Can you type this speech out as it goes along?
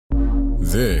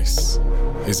This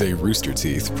is a Rooster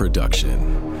Teeth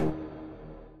production.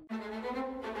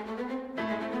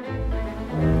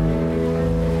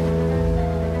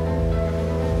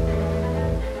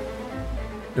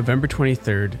 November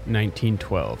 23rd,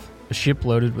 1912. A ship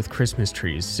loaded with Christmas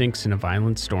trees sinks in a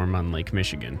violent storm on Lake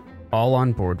Michigan. All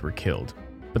on board were killed,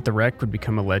 but the wreck would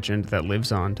become a legend that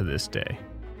lives on to this day.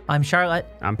 I'm Charlotte.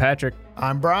 I'm Patrick.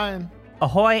 I'm Brian.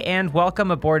 Ahoy and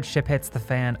welcome aboard Ship Hits the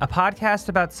Fan, a podcast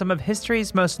about some of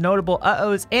history's most notable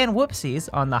uh-ohs and whoopsies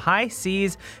on the high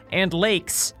seas and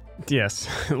lakes. Yes,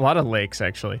 a lot of lakes,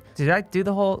 actually. Did I do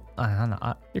the whole... I don't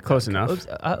know. You're close enough. Oops,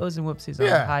 uh-ohs and whoopsies on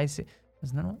the high seas.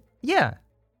 Wasn't that one? Yeah.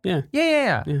 Yeah.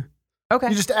 Okay.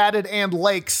 You just added and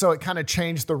lakes, so it kind of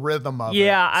changed the rhythm of it.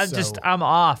 Yeah, I'm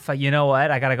off. You know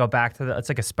what? I got to go back to it's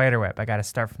like a spider web. I got to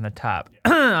start from the top.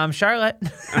 I'm Charlotte.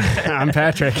 I'm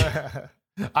Patrick.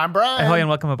 I'm Brian. Ahoy and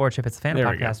welcome aboard Ship Hits the Fan, a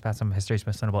There we go. podcast about some of history's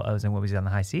most notable O's and whoopsies on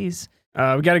the high seas.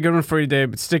 We got a good one for you today,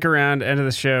 but stick around. End of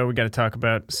the show, we got to talk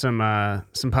about some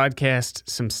podcast,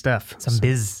 some stuff. Some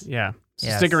biz. Yeah. So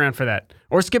Yes. stick around for that.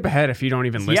 Or skip ahead if you don't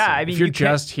even listen. Yeah, I mean, if you're you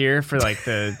can't- just here for like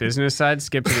the business side,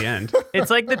 skip to the end. It's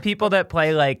like the people that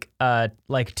play like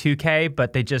 2K,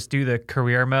 but they just do the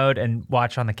career mode and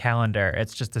watch on the calendar.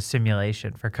 It's just a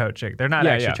simulation for coaching. They're not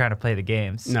actually trying to play the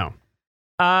games. No.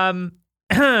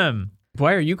 Because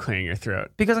Why are you clearing your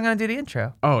throat? I'm going to do the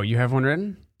intro. Oh, you have one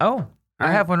written? Oh, I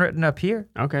right. have one written up here.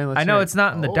 Okay, let's I know hear it. it's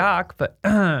not in the Oh. doc, but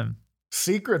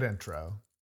Secret intro.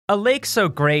 a lake so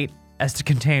great as to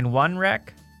contain one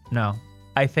wreck? No,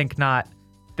 I think not.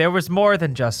 There was more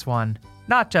than just one.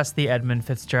 Not just the Edmund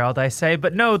Fitzgerald, I say,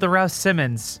 but no, the Rouse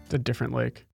Simmons. It's a different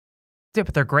lake. Yeah,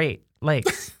 but they're great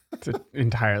lakes. It's an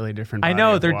entirely different I body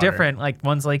know, of they're water. different. Like,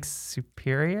 one's Lake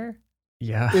Superior.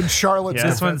 Yeah. In Charlotte's Yeah.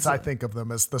 defense, This one's- I think of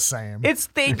them as the same. It's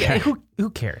who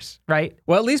cares, right?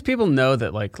 Well, at least people know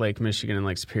that like Lake Michigan and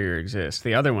Lake Superior exist.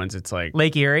 The other ones, it's like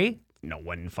Lake Erie. no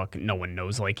one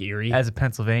knows Lake Erie. As a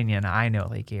Pennsylvanian, I know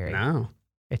Lake Erie. No.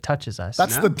 It touches us.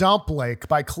 That's No. the dump lake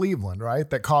by Cleveland, right?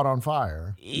 That caught on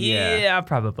fire. yeah,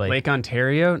 probably. Lake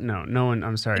Ontario? No one.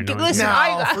 I'm sorry. No one. Listen,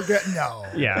 No, no.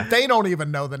 Yeah. They don't even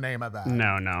know the name of that.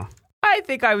 No. I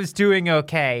think I was doing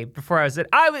okay before I was at.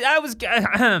 I was.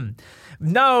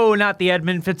 No, not the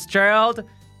Edmund Fitzgerald.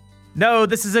 No,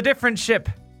 this is a different ship.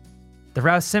 The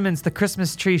Rouse Simmons, the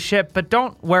Christmas tree ship. But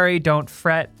don't worry, don't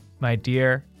fret, my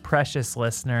dear, precious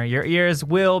listener. Your ears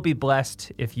will be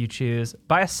blessed if you choose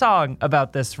by a song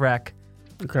about this wreck.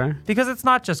 Okay. Because it's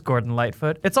not just Gordon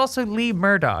Lightfoot, it's also Lee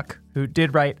Murdoch, who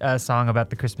did write a song about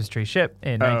the Christmas tree ship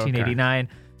in 1989.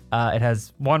 It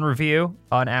has one review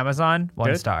on Amazon,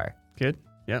 one Good. star. Good.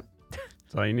 Yep.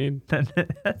 That's all you need.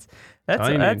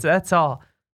 that's all.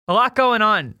 A lot going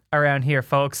on around here,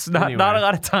 folks. Not Anyway. a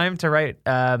lot of time to write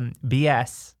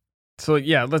BS. So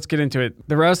yeah, let's get into it.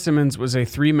 The Rouse Simmons was a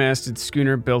 3-masted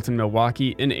schooner built in Milwaukee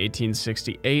in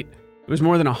 1868. It was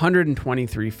more than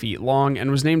 123 feet long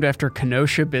and was named after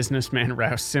Kenosha businessman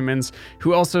Rouse Simmons,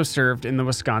 who also served in the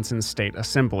Wisconsin State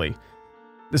Assembly.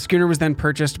 The schooner was then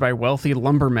purchased by wealthy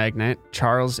lumber magnate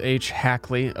Charles H.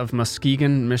 Hackley of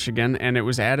Muskegon, Michigan, and it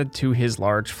was added to his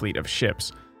large fleet of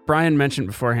ships. Brian mentioned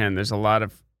beforehand there's a lot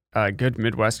of good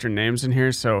Midwestern names in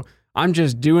here, so I'm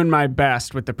just doing my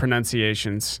best with the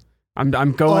pronunciations. I'm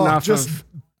going off of...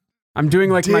 I'm doing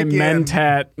like my dig in.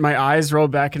 mentat. My eyes roll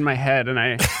back in my head, and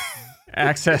I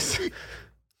access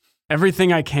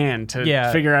everything I can to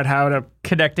figure out how to...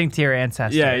 Connecting to your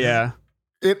ancestors. Yeah.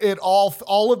 It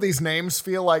all of these names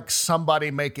feel like somebody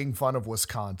making fun of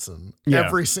Wisconsin. Yeah.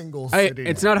 Every single city.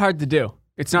 It's not hard to do.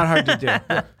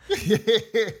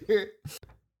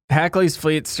 Hackley's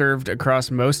fleet served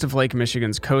across most of Lake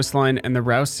Michigan's coastline, and the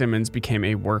Rouse Simmons became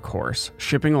a workhorse,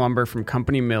 shipping lumber from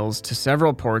company mills to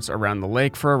several ports around the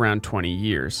lake for around 20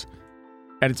 years.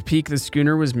 At its peak, the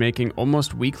schooner was making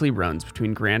almost weekly runs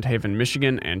between Grand Haven,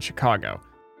 Michigan, and Chicago.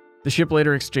 The ship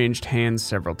later exchanged hands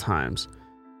several times.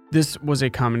 This was a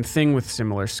common thing with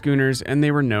similar schooners, and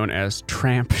they were known as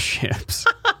tramp ships.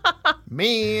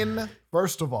 mean.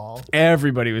 First of all,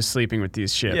 Everybody was sleeping with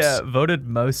these ships. Yeah, voted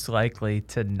most likely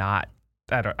to not.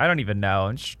 I don't even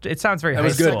know. It sounds very high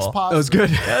was good. school. That was good.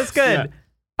 That was good. Yeah.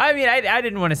 I mean, I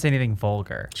didn't want to say anything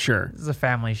vulgar. Sure. This is a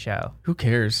family show. Who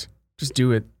cares? Just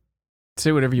do it.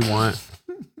 Say whatever you want.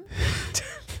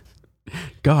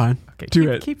 Go on. Okay,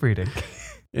 Do it. Keep reading.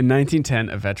 In 1910,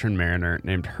 a veteran mariner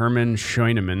named Herman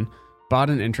Scheunemann bought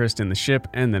an interest in the ship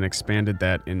and then expanded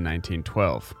that in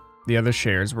 1912. The other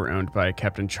shares were owned by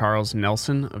Captain Charles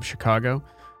Nelson of Chicago,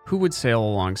 who would sail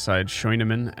alongside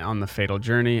Scheunemann on the fatal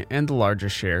journey, and the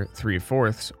largest share,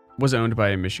 3/4, was owned by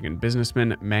a Michigan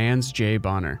businessman, Mans J.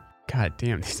 Bonner. God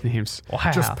damn, these names.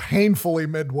 Wow. Just painfully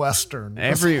Midwestern.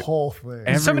 Every- this whole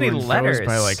thing. So many Everyone letters. goes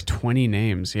by like 20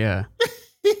 names. Yeah.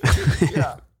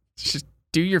 Yeah. Just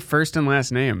do your first and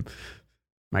last name.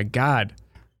 My God.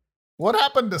 What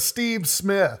happened to Steve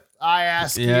Smith? I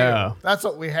ask Yeah. you. That's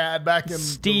what we had back in the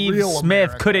Steve real Smith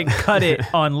America. couldn't cut it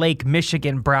on Lake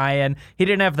Michigan, Brian. He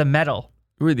didn't have the medal.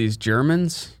 Who are these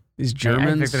Germans? These I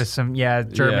Germans? think there's some,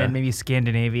 German, Yeah. maybe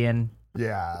Scandinavian.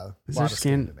 Yeah. Is A there lot of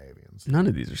Scandinavians. None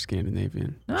of these are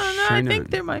Scandinavian. No, I think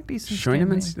there might be some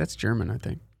Scheunemann? That's German, I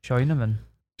think. Scheunemann.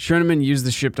 Scheunemann used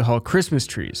the ship to haul Christmas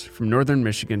trees from northern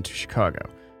Michigan to Chicago.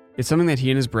 It's something that he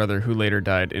and his brother, who later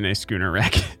died in a schooner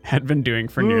wreck, had been doing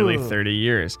for nearly 30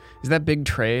 years. Is that big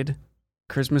trade?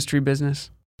 Christmas tree business?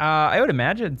 I would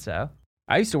imagine so.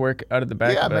 I used to work out of the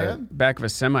back, Yeah, of, a, man. back of a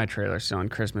semi-trailer selling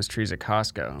Christmas trees at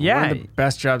Costco. Yeah. One of the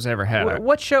best jobs I ever had.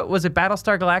 What show was it?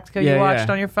 Battlestar Galactica Yeah, you watched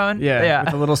yeah. on your phone? Yeah,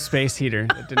 with a little space heater.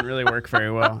 It didn't really work very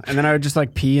well. And then I would just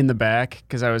like pee in the back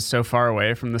because I was so far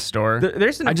away from the store.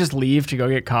 There's an, I just leave to go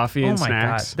get coffee and oh my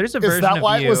snacks. God. There's a Is version that of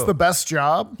why you. it was the best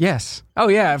job? Yes. Oh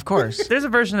yeah, of course. There's a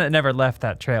version that never left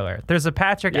that trailer. There's a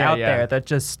Patrick Yeah, out yeah. there that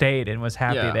just stayed and was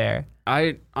happy Yeah. there.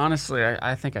 I honestly,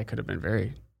 I think I could have been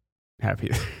very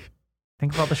happy.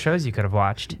 Think of all the shows you could have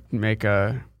watched. Make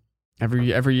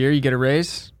every year you get a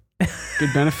raise,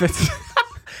 good benefits.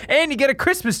 And you get a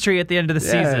Christmas tree at the end of the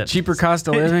Yeah, season. cheaper cost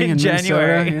of living in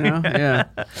January. Minnesota, you know?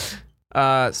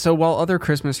 Yeah. So while other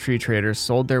Christmas tree traders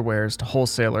sold their wares to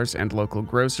wholesalers and local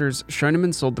grocers,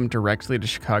 Scheunemann sold them directly to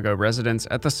Chicago residents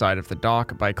at the side of the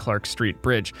dock by Clark Street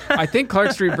Bridge. I think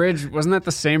Clark Street Bridge, wasn't that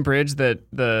the same bridge that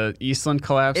the Eastland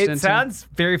collapsed into? It sounds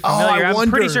very Oh, familiar. I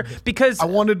I'm pretty sure wondered. because I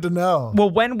wanted to know. well,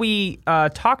 when we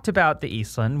talked about the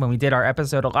Eastland, when we did our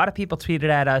episode, a lot of people tweeted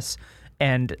at us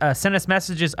and sent us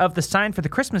messages of the sign for the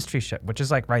Christmas tree ship, which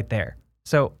is like right there.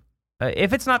 So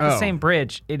if it's not the Oh. same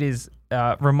bridge, it is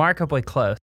remarkably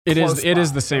close. It is. Close It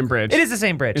is by. the same bridge. It is the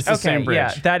same bridge. It's the okay, same bridge.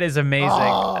 yeah, that is amazing.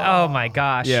 Oh, my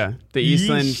gosh. Yeah, the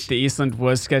Eastland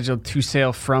was scheduled to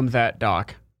sail from that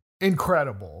dock.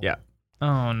 Incredible. Yeah.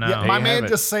 Oh no. Yeah, There my you man have it.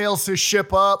 just sails his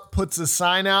ship up, puts his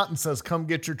sign out, and says, "Come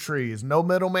get your trees." No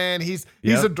middleman. He's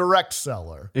Yep. a direct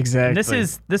seller. Exactly. And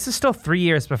this is still 3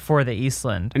 years before the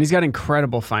Eastland. And he's got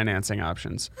incredible financing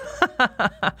options.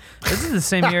 This is the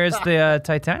same year as the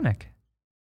Titanic,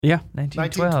 Yeah.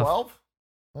 1912.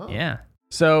 1912. Yeah.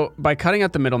 So by cutting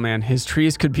out the middleman, his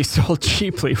trees could be sold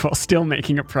cheaply while still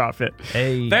making a profit.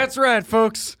 Hey. That's right,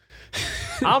 folks.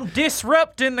 I'm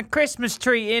disrupting the Christmas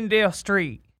tree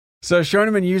industry. So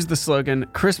Scheunemann used the slogan,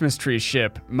 "Christmas tree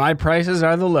ship, my prices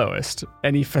are the lowest."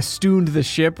 And he festooned the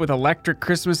ship with electric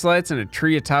Christmas lights and a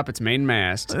tree atop its main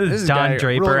mast. This is a Don guy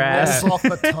Draper Really ass. rolls off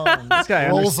the tongue. This guy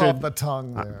rolls understood- off the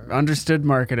tongue there. Understood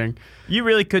marketing. You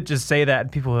really could just say that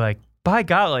and people were like, by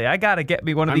golly, I gotta get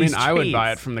me one of I these mean, I would trees.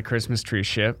 buy it from the Christmas tree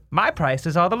ship. My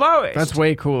prices are the lowest. That's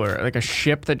way cooler. Like a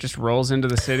ship that just rolls into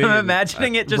the city. I'm and,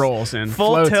 imagining it just rolls in,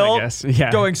 full floats, tilt, I guess.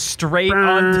 Yeah. going straight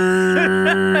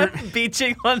on,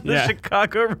 beaching on the Yeah.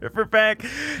 Chicago riverbank.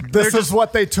 This is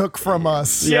what they took from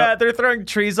us. Yeah, they're throwing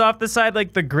trees off the side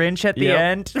like the Grinch at the Yep.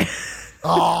 end.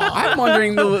 I'm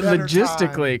wondering Better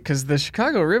logistically, because the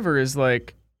Chicago River is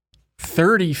like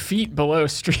 30 feet below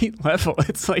street level.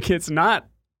 It's like it's not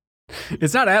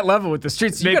at level with the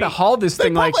streets. You Maybe- gotta haul this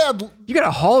thing like probably had you gotta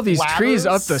haul these trees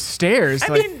up ladders. the stairs. I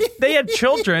like, mean, they had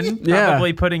children Yeah.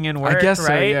 probably putting in work, I guess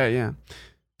right? so. Yeah.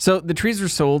 So the trees were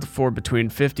sold for between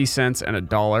 50 cents and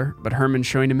 $1, but Herman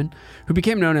Scheunemann, who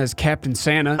became known as Captain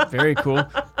Santa, very cool,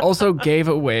 also gave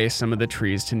away some of the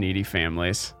trees to needy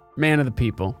families. Man of the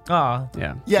people. Aw.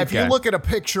 Yeah. Yeah, good if you guy. look at a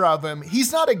picture of him,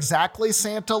 he's not exactly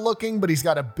Santa looking, but he's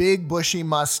got a big bushy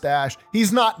mustache.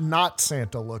 He's not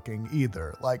Santa looking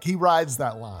either. Like he rides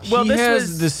that line. Well, he this has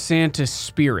was- the Santa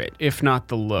spirit, if not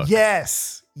the look.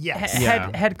 Yes.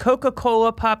 Had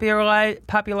Coca-Cola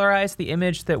popularized the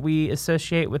image that we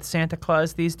associate with Santa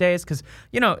Claus these days? Because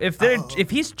if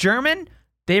he's German,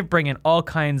 they're bringing all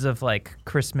kinds of like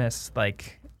Christmas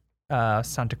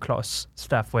Santa Claus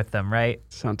stuff with them, right?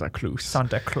 Santa Claus.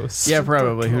 Santa Claus. Yeah,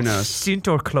 probably. Who knows?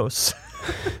 Santa Claus.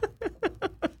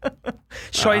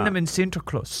 Showing them in Santa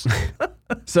Claus.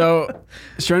 So,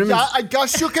 Scheunemann. Yeah, I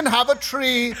guess you can have a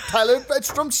tree. Tell it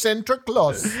it's from Santa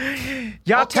Claus.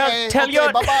 Yeah, Okay, tell okay,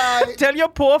 your bye-bye. tell your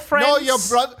poor friends.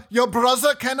 No, your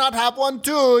brother cannot have one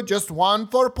too. Just one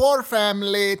for poor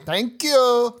family. Thank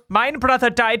you. Mine brother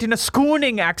died in a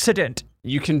schooning accident.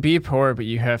 You can be poor, but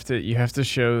you have to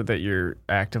show that you're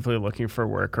actively looking for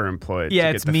work or employed. Yeah,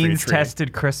 to it's get the free tree.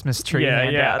 means-tested Christmas tree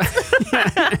Yeah,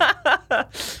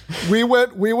 handouts. We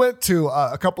went to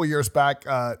a couple years back.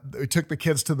 We took the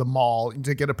kids to the mall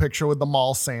to get a picture with the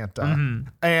mall Santa,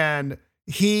 and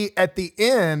he at the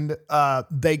end,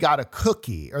 they got a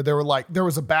cookie, or there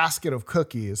was a basket of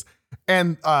cookies.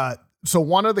 And so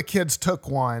one of the kids took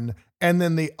one, and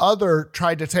then the other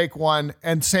tried to take one,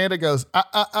 and Santa goes,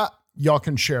 y'all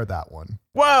can share that one.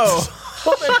 Whoa.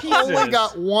 He only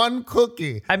got one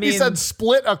cookie. I mean, he said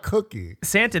split a cookie.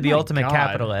 Santa, the ultimate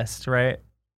capitalist, right?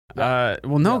 Well,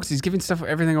 no, because he's giving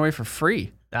everything away for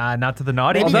free. Not to the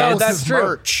naughty. Maybe Although that's that's true.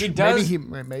 merch. He does.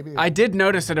 Maybe. I did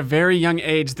notice at a very young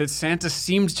age that Santa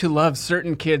seems to love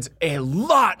certain kids a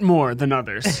lot more than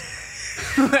others.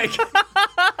 Like,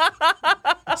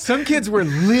 some kids were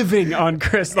living on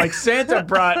Christmas. Like, Santa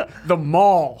brought the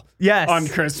mall on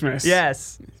Christmas.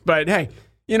 Yes. But hey,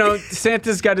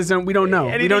 Santa's got his own. We don't know.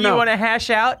 Anything we don't know. you want to hash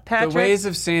out, Patrick? The ways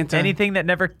of Santa. Anything that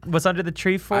never was under the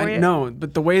tree for you? No,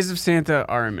 but the ways of Santa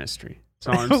are a mystery.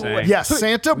 That's all I'm saying. Yes,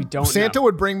 Santa know.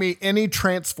 would bring me any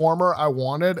Transformer I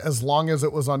wanted as long as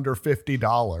it was under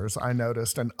 $50, I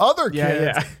noticed. And other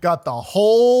kids got the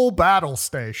whole battle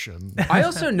station. I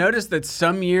also noticed that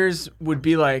some years would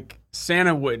be like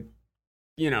Santa would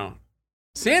go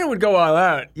all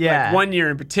out. Yeah. Like one year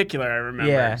in particular, I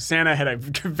remember. Yeah. Santa had a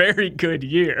very good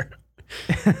year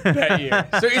that year.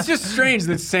 So it's just strange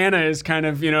that Santa is kind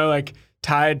of, like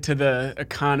tied to the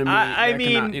economy. I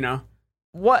mean,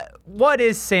 what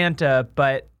is Santa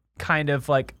but kind of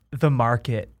like the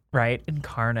market, right?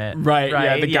 Incarnate. Right?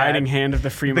 Yeah, the guiding hand of the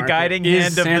free market. The guiding is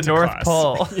hand of Santa the North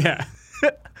Claus. Pole. Yeah.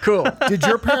 Cool. Did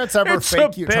your parents ever try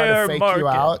to fake you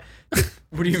out?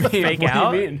 What do you mean? Fake what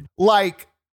out? do you mean? Like,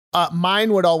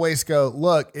 mine would always go,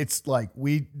 look, it's like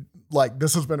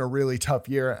this has been a really tough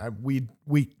year. We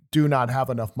do not have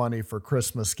enough money for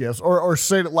Christmas gifts, or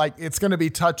say like it's going to be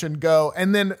touch and go.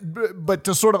 And then, but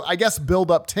to sort of, I guess, build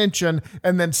up tension,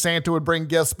 and then Santa would bring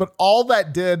gifts. But all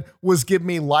that did was give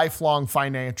me lifelong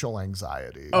financial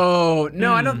anxiety. Oh,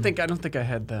 no, I don't think I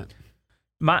had that.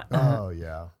 My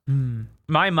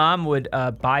mom would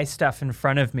buy stuff in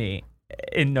front of me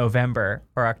in November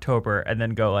or October and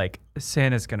then go like,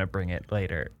 Santa's going to bring it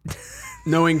later.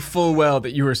 Knowing full well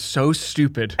that you were so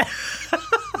stupid.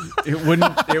 It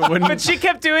wouldn't. But she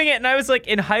kept doing it, and I was like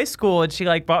in high school, and she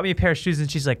like bought me a pair of shoes, and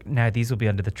she's like, "Nah, these will be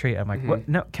under the tree." I'm like, "What?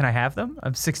 No, can I have them?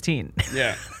 I'm 16."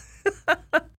 Yeah.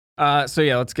 So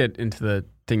let's get into the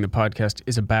thing the podcast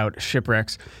is about,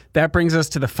 shipwrecks. That brings us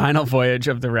to the final voyage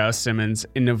of the Rouse Simmons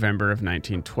in November of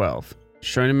 1912.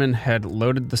 Scheunemann had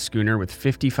loaded the schooner with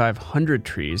 5,500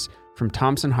 trees from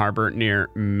Thompson Harbor near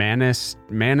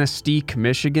Manistee,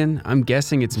 Michigan. I'm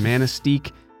guessing it's Manistee.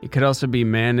 It could also be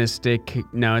Manistic.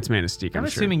 No, it's Manistee. I'm sure.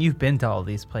 assuming you've been to all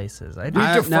these places. We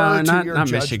defer to your not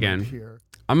judgment Michigan. here.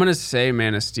 I'm gonna say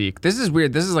Manistee. This is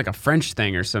weird. This is like a French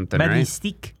thing or something,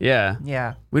 Manistee. right? Yeah.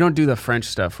 Yeah. We don't do the French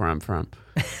stuff where I'm from.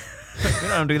 We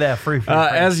don't do that free.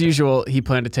 As usual, he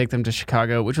planned to take them to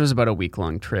Chicago, which was about a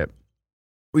week-long trip.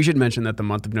 We should mention that the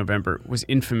month of November was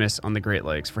infamous on the Great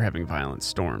Lakes for having violent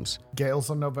storms. Gales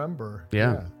in November.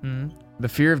 Yeah. Mm-hmm. The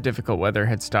fear of difficult weather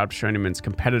had stopped Scheunemann's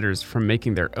competitors from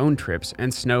making their own trips,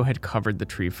 and snow had covered the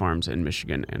tree farms in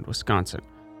Michigan and Wisconsin.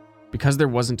 Because there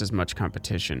wasn't as much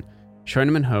competition,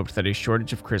 Scheunemann hoped that a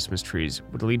shortage of Christmas trees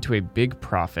would lead to a big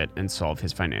profit and solve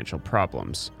his financial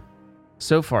problems.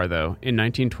 So far, though, in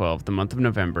 1912, the month of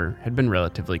November had been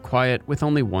relatively quiet, with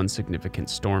only one significant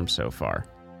storm so far.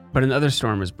 But another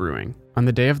storm was brewing. On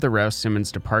the day of the Rouse Simmons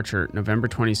departure, November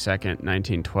 22nd,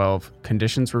 1912,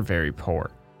 conditions were very poor.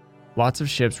 Lots of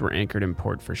ships were anchored in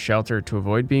port for shelter to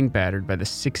avoid being battered by the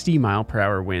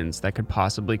 60-mile-per-hour winds that could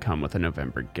possibly come with a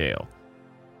November gale.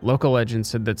 Local legend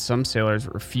said that some sailors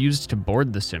refused to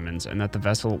board the Simmons and that the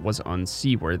vessel was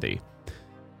unseaworthy.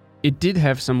 It did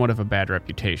have somewhat of a bad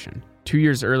reputation. 2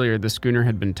 years earlier, the schooner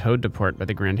had been towed to port by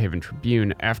the Grand Haven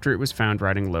Tribune after it was found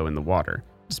riding low in the water.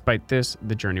 Despite this,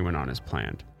 the journey went on as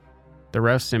planned. The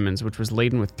Rouse Simmons, which was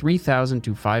laden with 3,000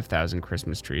 to 5,000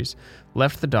 Christmas trees,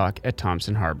 left the dock at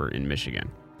Thompson Harbor in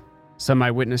Michigan. Some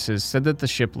eyewitnesses said that the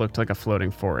ship looked like a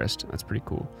floating forest. That's pretty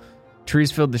cool.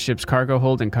 Trees filled the ship's cargo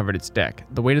hold and covered its deck.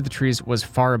 The weight of the trees was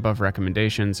far above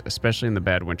recommendations, especially in the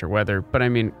bad winter weather. But I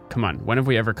mean, come on, when have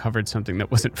we ever covered something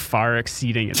that wasn't far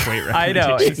exceeding its weight I know,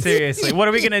 recommendations? seriously. What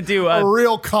are we going to do? A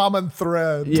real common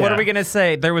thread. Yeah. What are we going to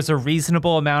say? There was a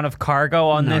reasonable amount of cargo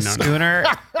on this schooner?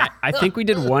 I think we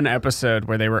did one episode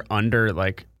where they were under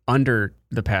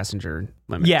the passenger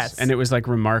limits. Yes. And it was like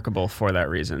remarkable for that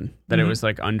reason, that it was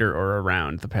like under or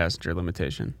around the passenger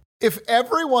limitation. If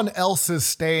everyone else is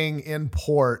staying in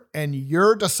port and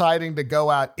you're deciding to go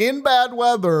out in bad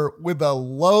weather with a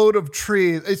load of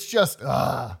trees, it's just,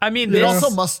 I mean, it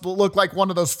also must look like one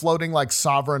of those floating like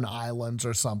sovereign islands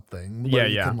or something. Where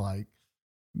you can, like,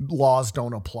 laws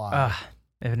don't apply.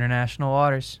 International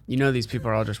waters. You know, these people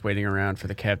are all just waiting around for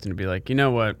the captain to be like, you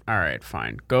know what? All right,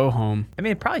 fine. Go home. I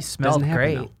mean, it probably smelled Doesn't happen,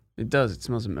 great. though. It does. It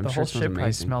smells. I'm The sure whole it smells ship probably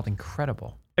amazing. smelled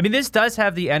incredible. I mean, this does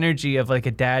have the energy of like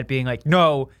a dad being like,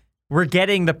 no, we're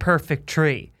getting the perfect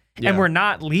tree. Yeah. And we're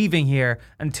not leaving here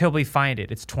until we find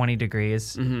it. It's 20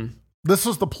 degrees. Mm-hmm. This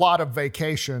was the plot of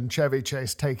Vacation, Chevy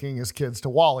Chase taking his kids to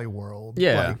Wally World.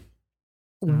 Yeah.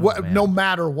 man. No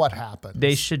matter what happens.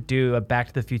 They should do a Back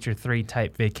to the Future 3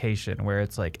 type vacation where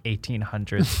it's like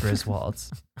 1800s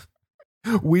Griswolds.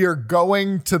 We are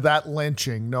going to that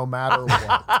lynching no matter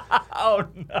what. Oh,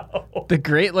 no. The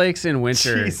Great Lakes in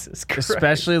winter, Jesus Christ.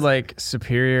 especially like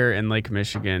Superior and Lake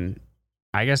Michigan.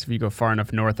 I guess if you go far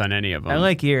enough north on any of them. I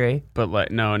like Erie. But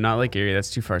like, no, not Lake Erie. That's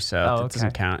too far south. Oh, It okay.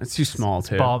 doesn't count. It's too small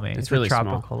too. Balmy. It's really a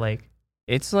tropical small. lake.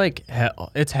 It's like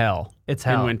hell. It's hell. It's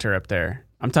hell. In winter up there.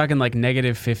 I'm talking like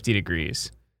negative 50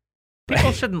 degrees.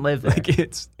 People shouldn't live there. Like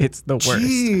it's the worst.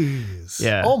 Jeez.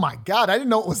 Yeah. Oh my God. I didn't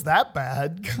know it was that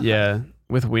bad. Yeah.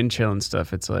 With wind chill and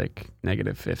stuff, it's like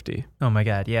negative 50. Oh my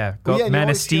God, yeah. Go Well, yeah, up you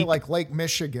always hear, Manistee. like Lake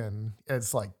Michigan,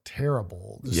 it's like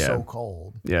terrible. It's Yeah. so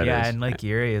cold. Yeah. it Yeah, is. and Lake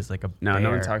Erie is like a No, no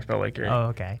one bear. talks about Lake Erie.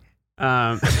 Oh, okay.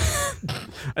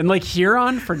 And like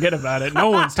Huron, forget about it.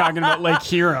 No one's talking about Lake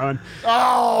Huron.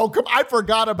 Oh, come! I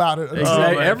forgot about it.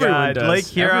 Exactly. my Everyone God. does. Lake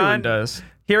Huron? Everyone does.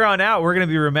 Here on out, we're going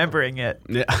to be remembering it.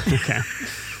 Yeah. Okay.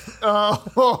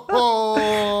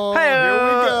 Oh, here we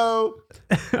go.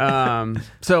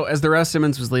 So as the Rouse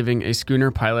Simmons was leaving, a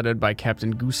schooner piloted by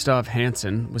Captain Gustav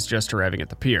Hansen was just arriving at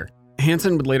the pier.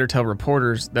 Hansen would later tell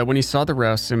reporters that when he saw the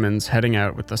Rouse Simmons heading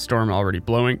out with the storm already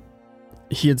blowing,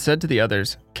 he had said to the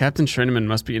others, Captain Schreineman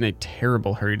must be in a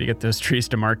terrible hurry to get those trees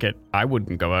to market. I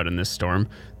wouldn't go out in this storm.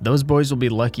 Those boys will be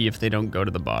lucky if they don't go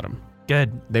to the bottom.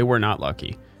 Good. They were not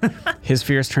lucky. His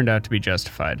fears turned out to be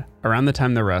justified. Around the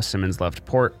time the Rouse Simmons left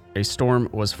port, a storm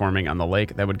was forming on the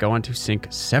lake that would go on to sink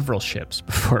several ships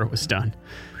before it was done.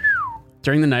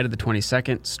 During the night of the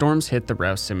 22nd, storms hit the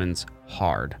Rouse Simmons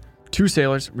hard. 2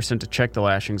 sailors were sent to check the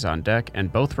lashings on deck,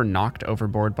 and both were knocked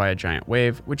overboard by a giant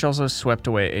wave, which also swept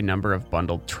away a number of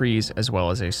bundled trees as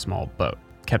well as a small boat.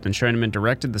 Captain Schreineman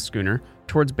directed the schooner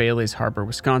towards Bailey's Harbor,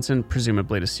 Wisconsin,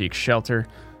 presumably to seek shelter.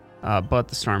 But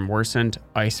the storm worsened,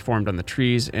 ice formed on the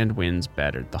trees, and winds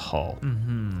battered the hull.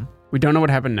 Mm-hmm. We don't know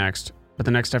what happened next, but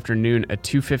the next afternoon at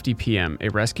 2:50 p.m., a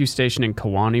rescue station in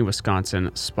Kewaunee, Wisconsin,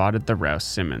 spotted the Rouse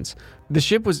Simmons. The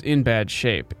ship was in bad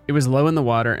shape. It was low in the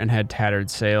water and had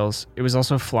tattered sails. It was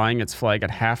also flying its flag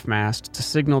at half-mast to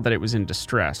signal that it was in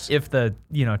distress. If the,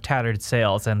 tattered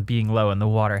sails and being low in the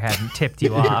water hadn't tipped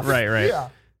you off. Right. Yeah.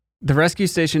 The rescue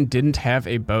station didn't have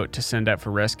a boat to send out for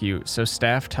rescue, so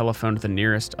staff telephoned the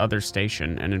nearest other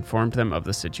station and informed them of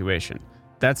the situation.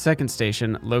 That second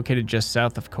station, located just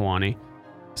south of Kewaunee,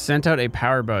 sent out a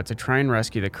powerboat to try and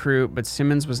rescue the crew, but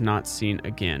Simmons was not seen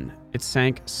again. It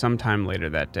sank sometime later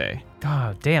that day.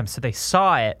 Oh, damn. So they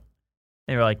saw it.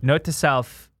 They were like, note to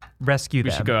self, rescue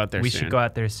them. We should go out there We soon. should go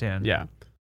out there soon. Yeah.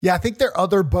 Yeah, I think their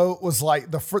other boat was like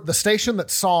the station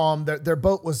that saw them. Their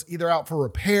boat was either out for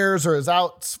repairs or is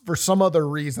out for some other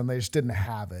reason. They just didn't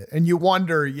have it, and you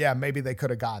wonder, maybe they could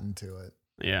have gotten to it.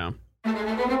 Yeah.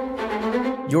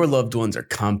 Your loved ones are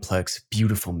complex,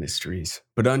 beautiful mysteries,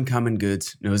 but Uncommon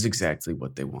Goods knows exactly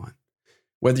what they want.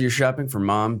 Whether you're shopping for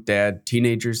mom, dad,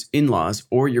 teenagers, in-laws,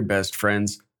 or your best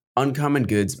friends, Uncommon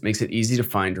Goods makes it easy to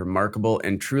find remarkable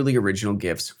and truly original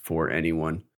gifts for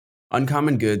anyone.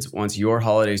 Uncommon Goods wants your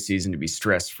holiday season to be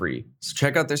stress-free, so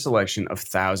check out their selection of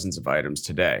thousands of items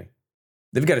today.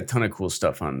 They've got a ton of cool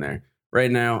stuff on there.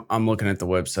 Right now, I'm looking at the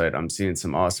website. I'm seeing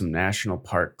some awesome National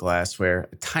Park glassware,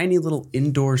 a tiny little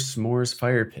indoor s'mores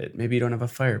fire pit. Maybe you don't have a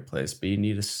fireplace, but you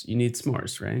need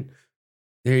s'mores, right?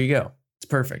 There you go. It's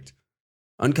perfect.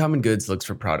 Uncommon Goods looks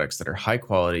for products that are high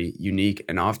quality, unique,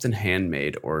 and often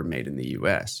handmade or made in the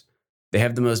US. They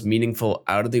have the most meaningful,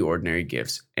 out-of-the-ordinary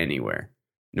gifts anywhere.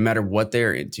 No matter what they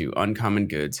are into, Uncommon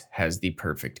Goods has the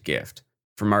perfect gift.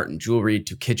 From art and jewelry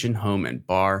to kitchen, home, and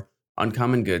bar,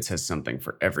 Uncommon Goods has something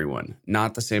for everyone,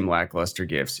 not the same lackluster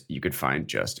gifts you could find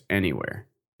just anywhere.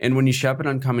 And when you shop at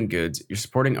Uncommon Goods, you're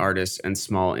supporting artists and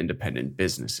small independent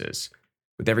businesses.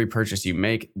 With every purchase you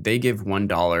make, they give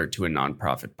 $1 to a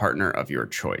nonprofit partner of your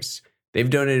choice. They've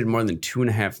donated more than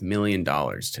 $2.5 million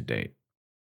to date.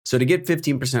 So to get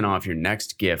 15% off your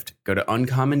next gift, go to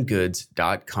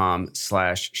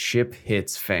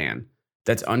uncommongoods.com/shiphitsfan.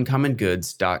 That's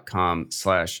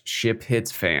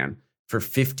uncommongoods.com/shiphitsfan for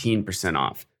 15%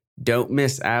 off. Don't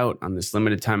miss out on this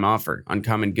limited time offer.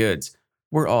 Uncommon Goods,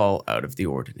 we're all out of the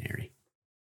ordinary.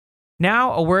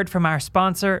 Now, a word from our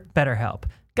sponsor, BetterHelp.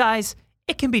 Guys,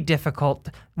 It can be difficult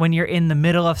when you're in the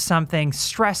middle of something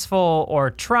stressful or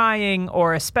trying,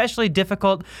 or especially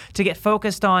difficult to get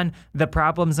focused on the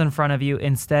problems in front of you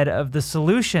instead of the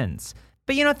solutions.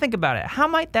 But think about it. How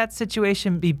might that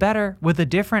situation be better with a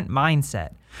different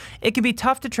mindset? It can be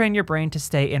tough to train your brain to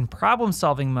stay in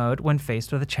problem-solving mode when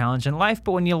faced with a challenge in life,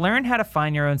 but when you learn how to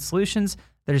find your own solutions,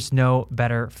 there's no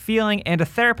better feeling, and a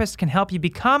therapist can help you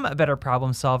become a better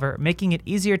problem solver, making it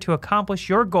easier to accomplish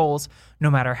your goals no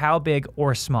matter how big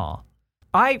or small.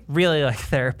 I really like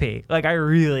therapy. I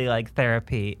really like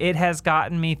therapy. It has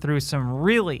gotten me through some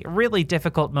really, really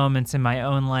difficult moments in my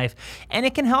own life, and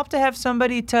it can help to have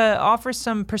somebody to offer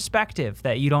some perspective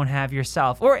that you don't have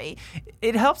yourself, or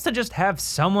it helps to just have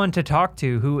someone to talk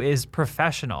to who is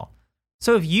professional.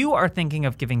 So if you are thinking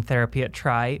of giving therapy a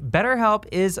try, BetterHelp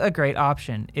is a great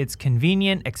option. It's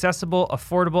convenient, accessible,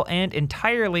 affordable, and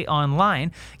entirely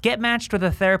online. Get matched with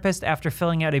a therapist after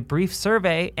filling out a brief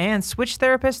survey and switch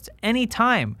therapists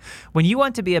anytime. When you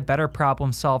want to be a better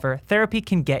problem solver, therapy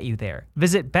can get you there.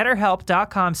 Visit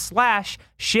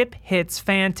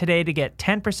betterhelp.com/shiphitsfan today to get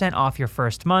 10% off your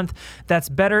first month. That's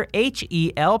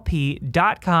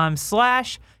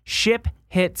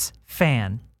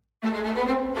betterhelp.com/shiphitsfan.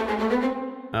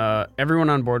 Everyone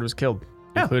on board was killed,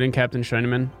 including Captain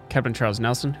Scheunemann, Captain Charles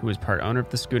Nelson, who was part owner of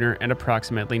the schooner, and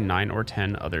approximately 9 or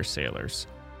 10 other sailors.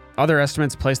 Other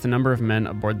estimates place the number of men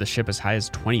aboard the ship as high as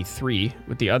 23,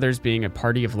 with the others being a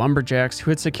party of lumberjacks who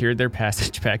had secured their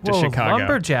passage back to Chicago.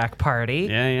 Lumberjack party?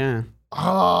 Yeah.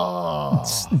 Oh,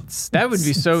 that would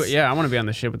be so... Yeah, I want to be on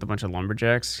the ship with a bunch of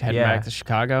lumberjacks heading back to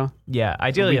Chicago. Yeah,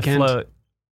 ideally afloat.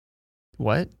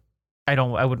 What? I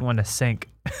wouldn't want to sink.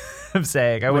 I'm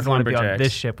saying I wouldn't want to be on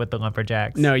this ship with the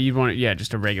lumberjacks. No, you'd want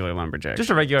just a regular lumberjack. Just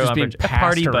a regular lumberjack. Being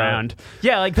party around.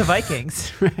 Yeah, like the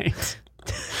Vikings. Right.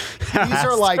 These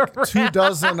are like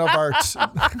 24 of our...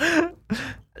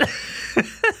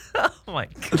 Oh my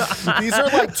God. These are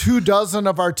like 24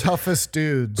 of our toughest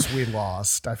dudes we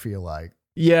lost, I feel like.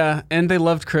 Yeah, and they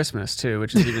loved Christmas too,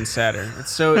 which is even sadder. It's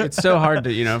so hard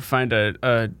to find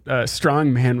a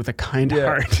strong man with a kind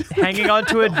heart, hanging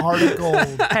onto a heart of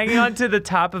gold, hanging onto the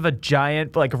top of a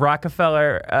giant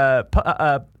Rockefeller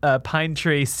pine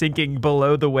tree, sinking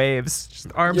below the waves, just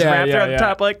arms wrapped around the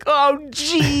top, oh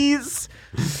jeez.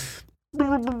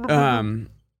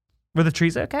 Were the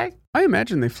trees okay? I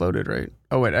imagine they floated, right?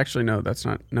 Oh wait, actually no, that's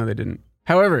not. No, they didn't.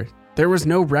 However, there was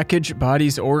no wreckage,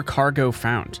 bodies, or cargo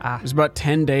found. It was about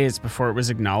 10 days before it was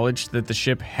acknowledged that the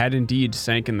ship had indeed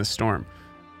sank in the storm.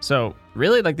 So,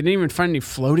 really? They didn't even find any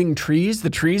floating trees? The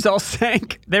trees all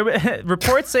sank?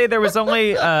 Reports say there was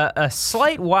only a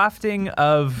slight wafting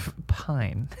of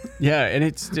pine. Yeah,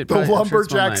 and the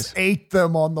lumberjacks ate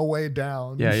them on the way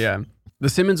down. Yeah. The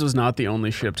Simmons was not the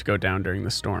only ship to go down during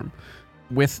the storm,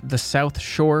 with the South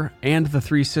Shore and the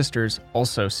Three Sisters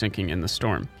also sinking in the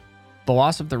storm. The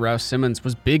loss of the Rouse Simmons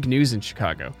was big news in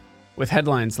Chicago, with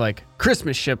headlines like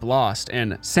Christmas ship lost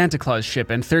and Santa Claus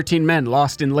ship and 13 men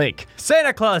lost in lake.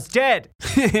 Santa Claus dead.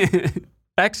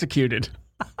 Executed.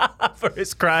 For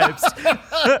his crimes.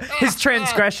 His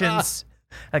transgressions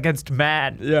against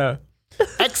man. Yeah.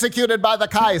 Executed by the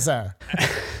Kaiser.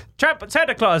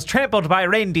 Santa Claus trampled by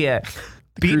reindeer.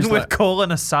 Beaten with coal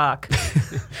in a sock.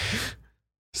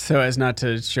 So as not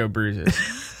to show bruises.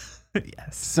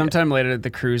 Yes. Sometime later, the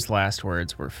crew's last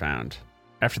words were found.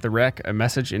 After the wreck, a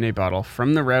message in a bottle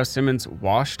from the Rouse Simmons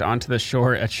washed onto the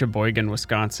shore at Sheboygan,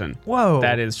 Wisconsin. Whoa.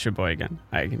 That is Sheboygan,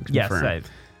 I can confirm. Yes,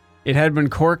 It had been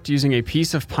corked using a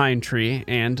piece of pine tree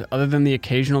and, other than the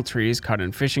occasional trees caught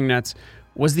in fishing nets,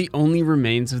 was the only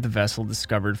remains of the vessel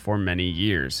discovered for many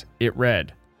years. It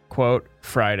read, quote,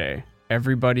 Friday.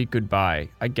 Everybody goodbye.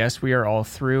 I guess we are all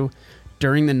through.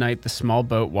 During the night, the small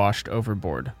boat washed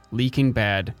overboard. Leaking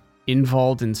bad.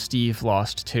 Invald and Steve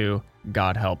lost too.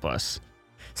 God help us.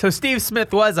 So Steve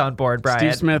Smith was on board, Brian.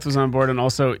 Steve Smith was on board, and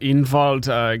also Invald,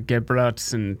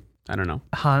 Gebratz, and I don't know.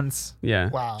 Hans. Yeah.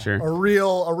 Wow. Sure. A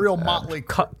real motley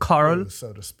Carl,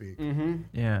 so to speak. Mm-hmm.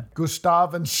 Yeah.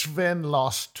 Gustav and Sven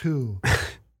lost too.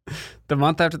 The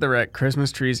month after the wreck,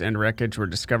 Christmas trees and wreckage were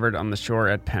discovered on the shore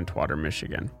at Pentwater,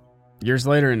 Michigan. Years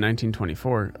later, in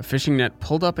 1924, a fishing net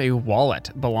pulled up a wallet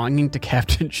belonging to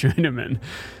Captain Scheunemann.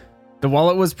 The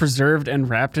wallet was preserved and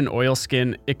wrapped in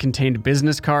oilskin. It contained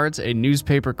business cards, a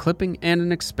newspaper clipping, and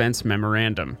an expense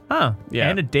memorandum. Oh, yeah.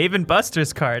 And a Dave &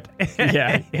 Buster's card.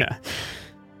 Yeah.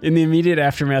 In the immediate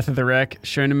aftermath of the wreck,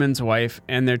 Scheunemann's wife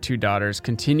and their 2 daughters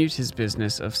continued his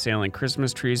business of sailing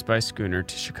Christmas trees by schooner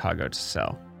to Chicago to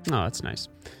sell. Oh, that's nice.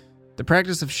 The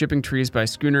practice of shipping trees by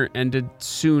schooner ended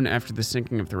soon after the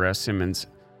sinking of the Rouse Simmons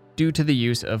due to the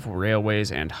use of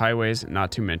railways and highways,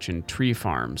 not to mention tree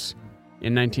farms.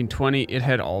 In 1920, it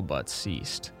had all but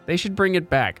ceased. They should bring it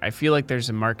back. I feel like there's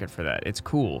a market for that. It's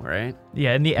cool, right?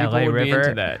 Yeah, in the People LA would River. be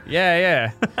into that.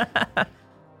 Yeah.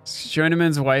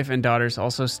 Schoenemann's wife and daughters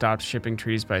also stopped shipping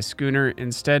trees by schooner,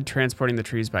 instead transporting the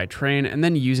trees by train and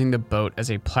then using the boat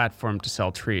as a platform to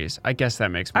sell trees. I guess that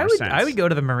makes more sense. I would go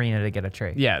to the marina to get a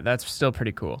tree. Yeah, that's still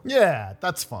pretty cool. Yeah,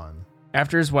 that's fun.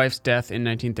 After his wife's death in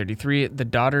 1933, the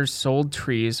daughters sold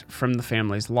trees from the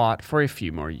family's lot for a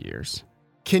few more years.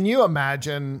 Can you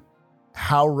imagine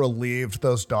how relieved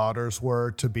those daughters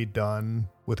were to be done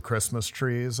with Christmas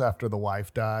trees after the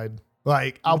wife died?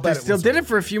 Like, I'll bet They still did it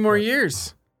for a few more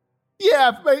years.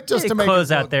 Yeah, just to make close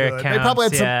it out look their good. accounts. They probably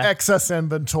had some yeah. excess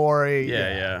inventory.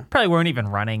 Yeah. Probably weren't even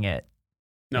running it.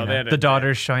 No, you they know, had the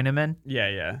daughters Scheunemann.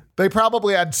 Yeah. They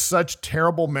probably had such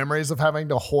terrible memories of having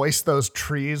to hoist those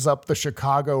trees up the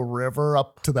Chicago River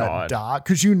up to that dock,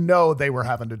 because you know they were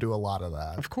having to do a lot of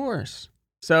that. Of course.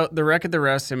 So the wreck of the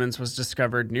Rouse Simmons was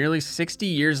discovered nearly 60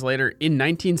 years later in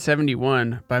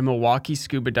 1971 by Milwaukee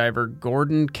scuba diver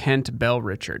Gordon Kent Bell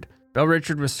Richard. Bell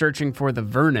Richard was searching for the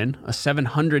Vernon, a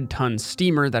 700-ton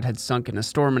steamer that had sunk in a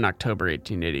storm in October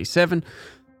 1887,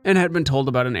 and had been told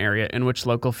about an area in which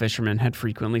local fishermen had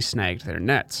frequently snagged their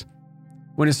nets.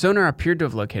 When his sonar appeared to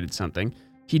have located something,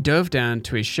 he dove down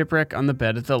to a shipwreck on the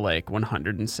bed of the lake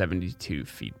 172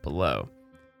 feet below.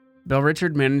 Bell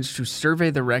Richard managed to survey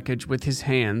the wreckage with his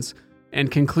hands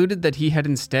and concluded that he had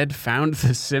instead found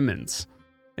the Simmons.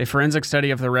 A forensic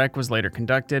study of the wreck was later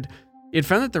conducted. It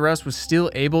found that the Rouse was still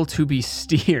able to be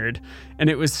steered, and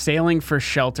it was sailing for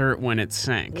shelter when it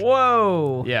sank.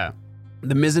 Whoa! Yeah.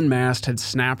 The mizzen mast had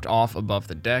snapped off above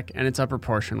the deck, and its upper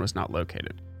portion was not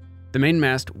located. The main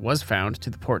mast was found to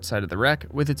the port side of the wreck,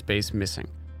 with its base missing.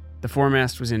 The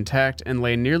foremast was intact and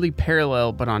lay nearly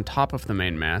parallel but on top of the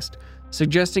main mast,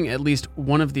 suggesting at least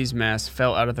one of these masts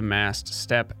fell out of the mast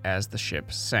step as the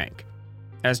ship sank.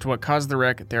 As to what caused the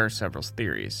wreck, there are several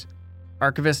theories.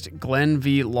 Archivist Glenn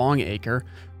V. Longacre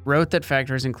wrote that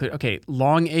factors include...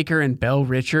 Longacre and Bell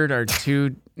Richard are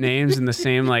two names in the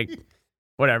same,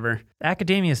 whatever.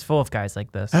 Academia is full of guys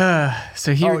like this.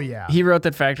 He wrote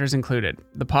that factors included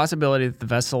the possibility that the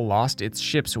vessel lost its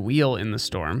ship's wheel in the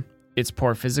storm, its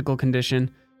poor physical condition,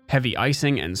 heavy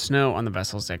icing and snow on the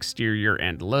vessel's exterior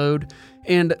and load,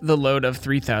 and the load of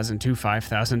 3,000 to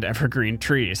 5,000 evergreen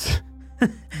trees.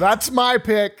 That's my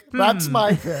pick. That's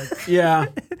my pick. Yeah.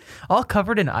 All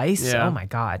covered in ice? Yeah. Oh my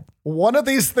God. One of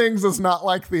these things is not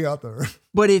like the other.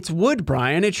 But it's wood,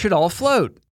 Brian. It should all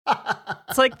float.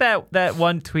 It's like that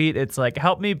one tweet. It's like,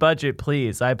 help me budget,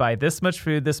 please. I buy this much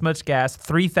food, this much gas,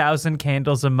 3,000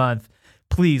 candles a month.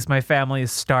 Please, my family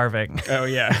is starving. Oh,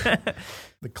 yeah.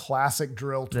 The classic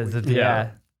drill tweet.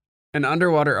 Yeah. An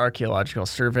underwater archaeological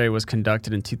survey was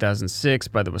conducted in 2006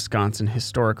 by the Wisconsin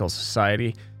Historical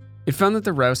Society. It found that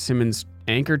the Rouse Simmons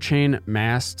anchor chain,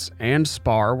 masts, and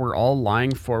spar were all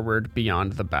lying forward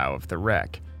beyond the bow of the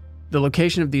wreck. The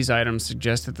location of these items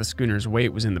suggests that the schooner's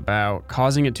weight was in the bow,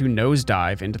 causing it to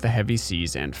nosedive into the heavy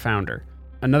seas and founder.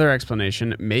 Another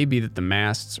explanation may be that the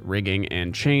masts, rigging,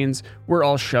 and chains were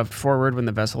all shoved forward when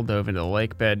the vessel dove into the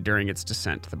lake bed during its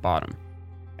descent to the bottom.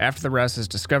 After the Rouse's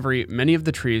discovery, many of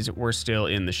the trees were still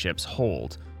in the ship's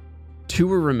hold. 2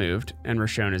 were removed and were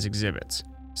shown as exhibits.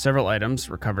 Several items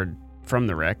recovered from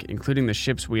the wreck, including the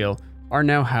ship's wheel, are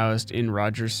now housed in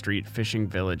Rogers Street Fishing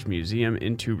Village Museum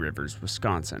in Two Rivers,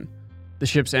 Wisconsin. The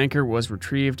ship's anchor was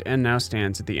retrieved and now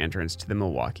stands at the entrance to the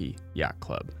Milwaukee Yacht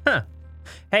Club. Huh.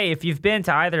 Hey, if you've been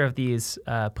to either of these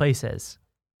places,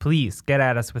 please get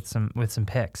at us with some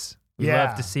pics. We'd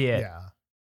love to see it.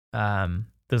 Yeah.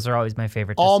 Those are always my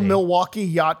favorite to All see. Milwaukee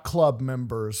Yacht Club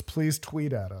members, please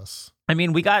tweet at us. I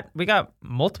mean, we got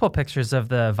multiple pictures of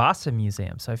the Vasa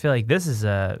Museum, so I feel like this is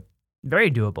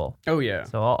very doable. Oh, yeah.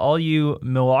 So all you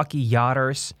Milwaukee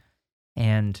yachters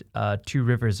and Two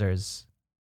Riversers,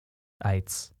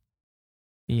 Ians.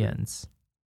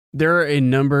 There are a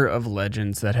number of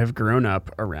legends that have grown up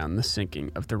around the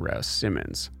sinking of the Rouse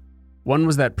Simmons. One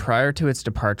was that prior to its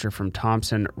departure from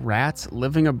Thompson, rats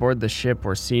living aboard the ship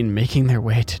were seen making their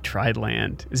way to dry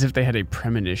land, as if they had a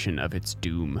premonition of its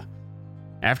doom.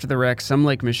 After the wreck, some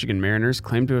Lake Michigan mariners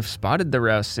claimed to have spotted the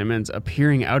Rouse Simmons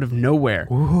appearing out of nowhere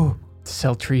to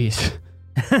sell trees.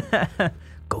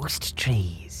 Ghost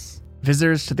trees.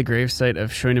 Visitors to the gravesite of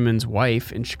Schoenemann's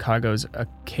wife in Chicago's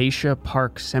Acacia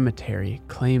Park Cemetery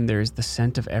claim there is the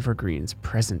scent of evergreens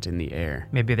present in the air.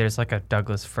 Maybe there's like a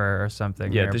Douglas fir or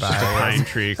something Yeah, nearby. there's just a pine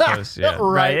tree close. Yeah.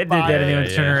 Right? Did anyone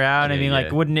it. turn Yeah. around? I Yeah, mean,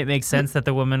 yeah. wouldn't it make sense that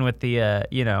the woman with the,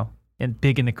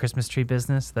 big in the Christmas tree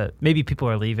business that maybe people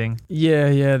are leaving?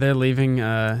 Yeah, they're leaving.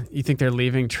 You think they're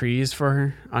leaving trees for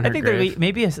her on her I think grave?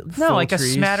 maybe a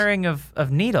trees? smattering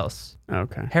of needles,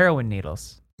 Okay. heroin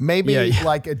needles. Maybe Yeah.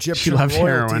 like Egyptian loves royalty,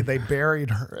 heroin. they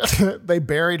buried her. They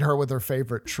buried her with her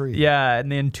favorite tree. Yeah,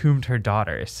 and they entombed her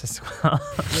daughters as well.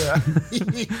 Yeah.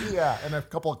 Yeah, and a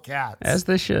couple of cats. As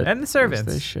they should. And the servants.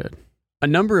 As they should. A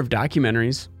number of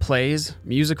documentaries, plays,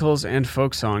 musicals, and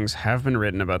folk songs have been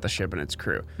written about the ship and its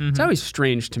crew. It's always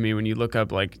strange to me when you look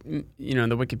up, like, you know, in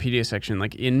the Wikipedia section,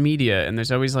 like in media, and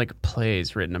there's always like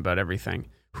plays written about everything.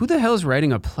 Who the hell is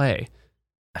writing a play?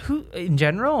 Who in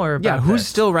general or about Yeah, who's this?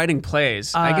 still writing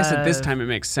plays? I guess at this time it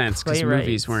makes sense because playwrights.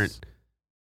 movies weren't,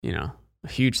 you know, a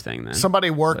huge thing then.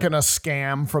 Somebody working a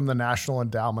scam from the National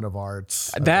Endowment of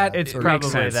Arts. That It's it probably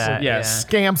makes sense. that, Yes.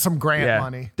 Scam some grant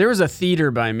money. There was a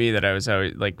theater by me that I was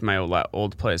always, like my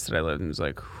old place that I lived in, was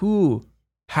like,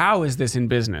 how is this in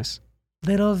business?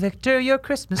 Little Victor, your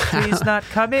Christmas tree's not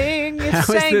coming. How It's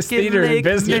is this sank in theater in Lake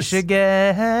business?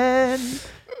 Michigan.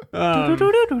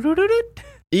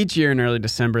 Each year in early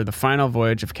December, the final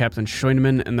voyage of Captain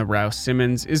Scheunemann and the Rouse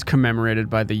Simmons is commemorated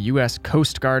by the U.S.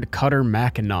 Coast Guard cutter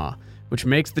Mackinac, which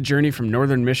makes the journey from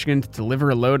northern Michigan to deliver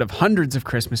a load of hundreds of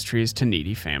Christmas trees to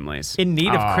needy families. In need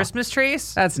Aw, of Christmas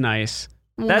trees? That's nice.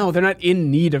 Well, no, they're not in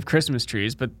need of Christmas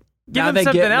trees, but Give now them they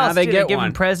something get, else, now they too. get Give one.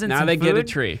 them presents now and they get a food.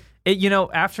 tree.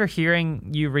 After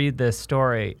hearing you read this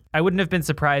story, I wouldn't have been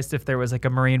surprised if there was like a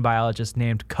marine biologist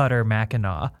named Cutter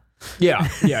Mackinac. Yeah.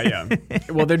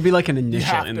 Well, there'd be like an initial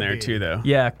have in to there be. too, though.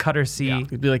 Yeah, Cutter C.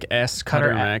 It'd be like S Cutter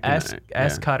Cutter Mackinac.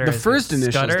 S Cutter. The is first it initial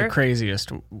is the Scudder?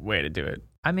 craziest way to do it.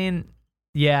 I mean,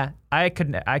 yeah, I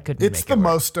couldn't. It's make the it work.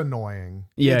 most annoying.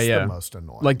 Yeah, it's yeah. the most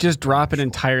annoying. Like, just drop it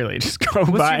entirely. Just go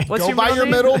by. What's Go your by middle your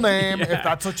name? middle name Yeah. if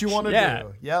that's what you want to Yeah.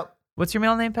 do. Yep. What's your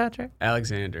middle name, Patrick?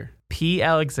 Alexander. P.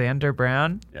 Alexander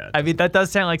Brown. Yeah. I mean, that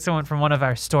does sound like someone from one of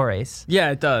our stories. Yeah,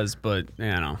 it does, but, you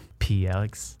know. P.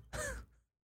 Alex.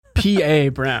 P.A.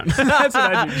 Brown. That's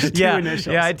what I do. Just two Yeah,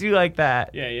 initials. yeah, I do like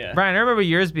that. Yeah. Brian, I remember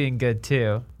yours being good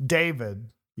too. David.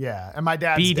 Yeah. And my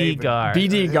dad's BD David. Gar.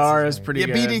 BD It's Gar his is name. pretty yeah,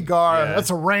 good. BD Gar. Yeah. That's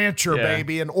a rancher, Yeah.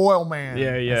 baby, an oil man.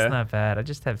 Yeah. That's not bad. I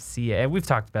just have CA. We've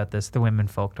talked about this. The women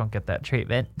folk don't get that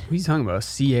treatment. What are you talking about?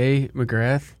 C.A.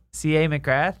 McGrath? CA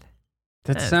McGrath?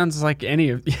 That Eh. sounds like any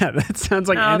of... Yeah, that sounds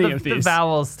like No, any of the these.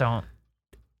 vowels don't.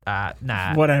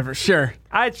 Nah. Whatever. Sure.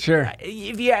 Sure.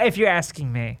 If you're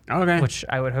asking me, Okay. which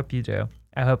I would hope you do.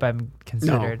 I hope I'm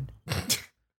considered.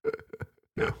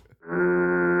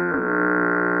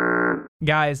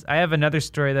 Guys, I have another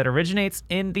story that originates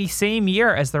in the same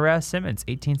year as the Rouse Simmons,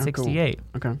 1868.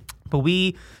 Okay. But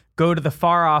we go to the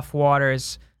far off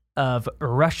waters of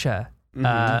Russia.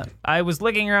 I was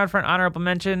looking around for an honorable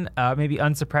mention. Maybe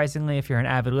unsurprisingly, if you're an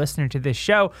avid listener to this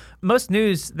show, most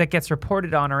news that gets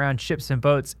reported on around ships and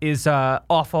boats is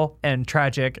awful and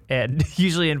tragic and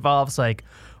usually involves like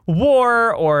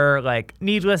war or like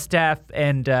needless death.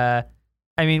 And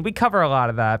I mean, we cover a lot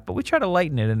of that, but we try to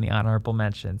lighten it in the honorable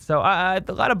mention. So a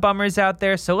lot of bummers out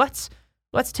there. So let's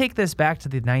take this back to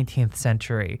the 19th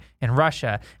century in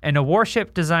Russia and a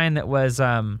warship design that was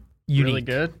unique. Really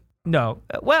good? No.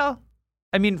 Well,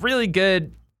 I mean, really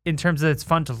good in terms of it's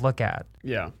fun to look at.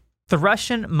 Yeah. The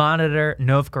Russian Monitor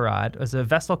Novgorod was a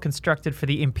vessel constructed for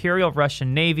the Imperial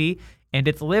Russian Navy, and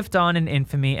it's lived on in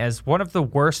infamy as one of the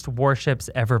worst warships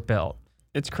ever built.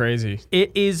 It's crazy.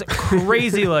 It is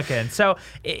crazy looking. So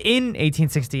in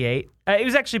 1868, it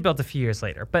was actually built a few years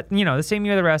later, but you know, the same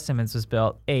year the Rouse Simmons was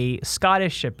built, a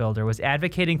Scottish shipbuilder was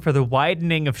advocating for the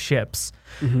widening of ships,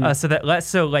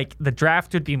 so like the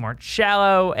draft would be more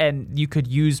shallow and you could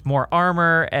use more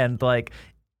armor and like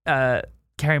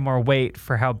carry more weight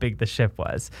for how big the ship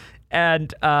was.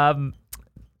 And the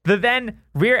then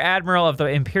Rear Admiral of the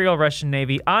Imperial Russian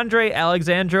Navy, Andrei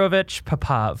Alexandrovich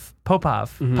Popov,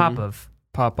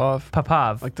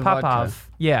 Like the vodka.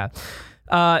 yeah.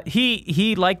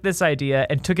 He liked this idea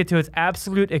and took it to its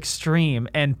absolute extreme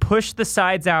and pushed the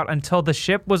sides out until the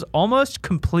ship was almost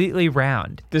completely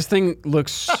round. This thing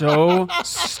looks so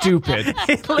stupid.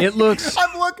 It looks...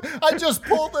 I just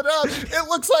pulled it up. It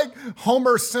looks like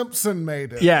Homer Simpson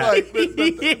made it. Yeah. Like,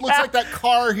 it looks like that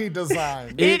car he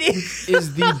designed. It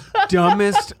is the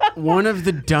dumbest, one of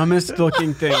the dumbest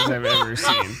looking things I've ever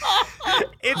seen.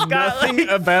 It's got Nothing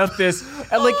about this.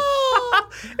 Like,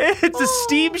 it's a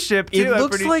steamship too. it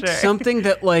looks like something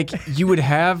that like you would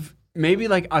have maybe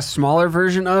like a smaller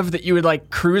version of that you would like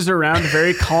cruise around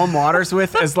very calm waters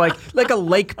with as like a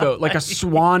lake boat, like a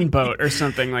swan boat or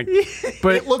something like.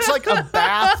 But It looks like a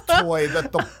bath toy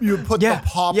that you put Yeah. the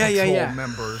Paw Yeah, Patrol yeah, yeah.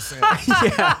 members in.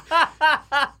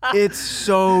 yeah, it's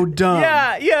so dumb.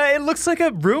 Yeah, it looks like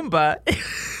a Roomba.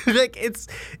 like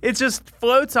it just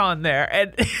floats on there,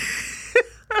 and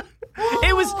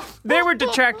there were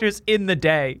detractors in the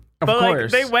day, but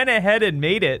like they went ahead and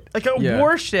made it like a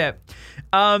warship.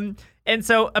 And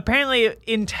so apparently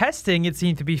in testing, it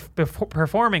seemed to be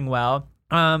performing well.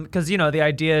 Because, the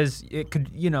idea is it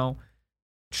could,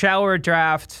 shallower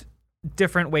draft,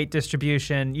 different weight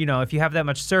distribution. If you have that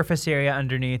much surface area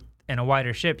underneath and a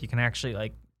wider ship, you can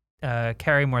actually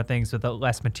carry more things with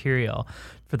less material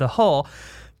for the hull.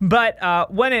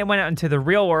 But when it went out into the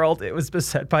real world, it was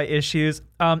beset by issues.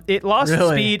 It lost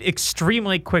speed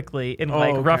extremely quickly in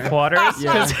rough waters.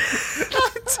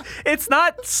 It's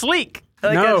not sleek.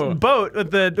 A boat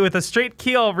with a straight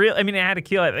keel. It had a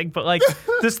keel, I think, but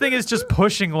this thing is just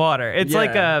pushing water. It's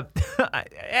I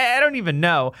don't even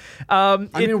know.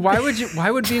 Why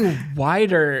would being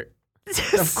wider?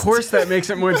 Of course, that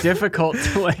makes it more difficult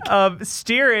to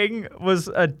steering was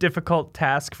a difficult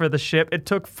task for the ship. It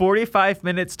took 45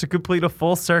 minutes to complete a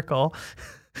full circle.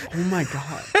 Oh my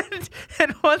God.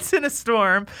 and once in a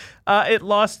storm,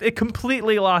 it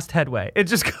completely lost headway. It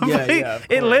just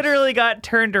it literally got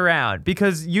turned around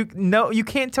because you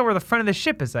can't tell where the front of the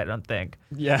ship is, I don't think.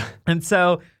 Yeah. And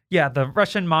so, the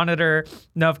Russian Monitor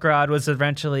Novgorod was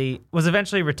eventually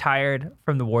retired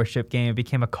from the warship game. It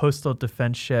became a coastal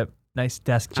defense ship. Nice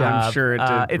desk job. I'm sure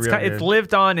it did. It's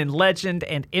lived on in legend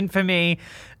and infamy.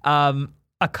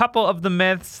 A couple of the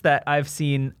myths that I've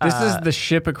seen. This is the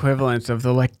ship equivalent of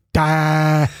the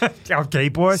okay,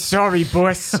 boss. Sorry,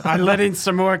 boss. I let in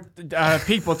some more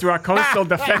people through our coastal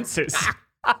defenses.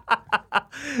 That's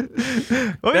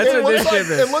what this ship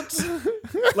is. It looks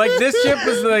this ship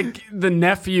is like the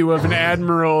nephew of an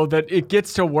admiral that it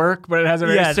gets to work, but it has a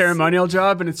very ceremonial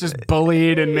job, and it's just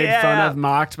bullied and made fun of,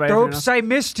 mocked by everyone else. Oops, I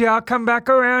missed you. I'll come back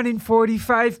around in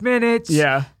 45 minutes.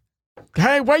 Yeah.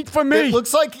 Hey, wait for me. It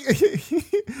looks like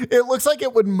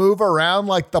it would move around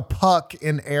like the puck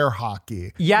in air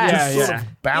hocky. Yes. Just sort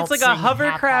of bouncing it's like a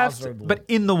hovercraft, but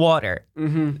in the water.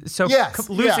 Mm-hmm. So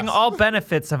losing all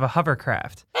benefits of a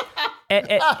hovercraft.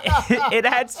 It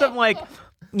had some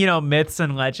myths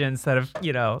and legends that have,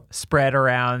 spread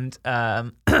around.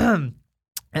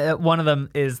 One of them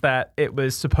is that it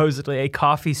was supposedly a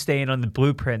coffee stain on the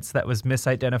blueprints that was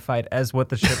misidentified as what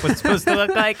the ship was supposed to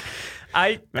look like.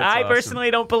 I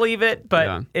personally don't believe it,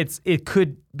 but it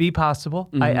could be possible.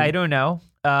 Mm-hmm. I don't know.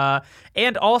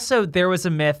 And also there was a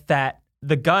myth that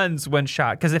the guns when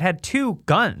shot, because it had 2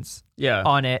 guns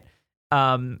on it,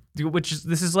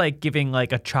 this is like giving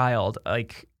a child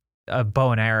a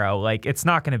bow and arrow. It's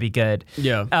not going to be good.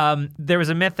 Yeah. There was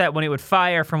a myth that when it would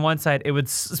fire from one side,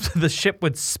 the ship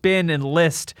would spin and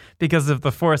list because of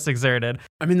the force exerted.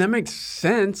 I mean, that makes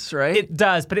sense, right? It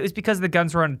does, but it was because the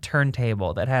guns were on a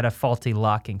turntable that had a faulty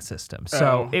locking system.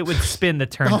 So it would spin the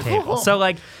turntable. So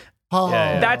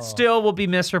that still will be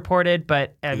misreported,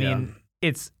 but I mean,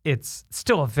 it's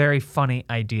still a very funny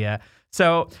idea.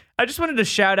 So I just wanted to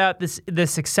shout out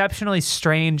this exceptionally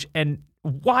strange and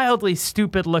wildly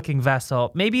stupid looking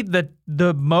vessel. Maybe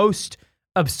the most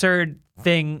absurd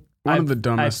thing. One of the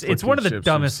dumbest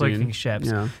looking ships.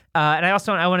 Yeah. And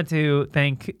I wanted to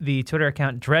thank the Twitter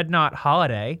account Dreadnought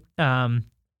Holiday.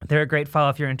 They're a great follow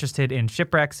if you're interested in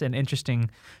shipwrecks and interesting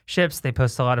ships. They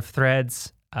post a lot of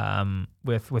threads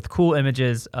with cool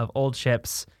images of old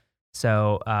ships.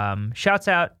 So shouts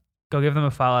out. Go give them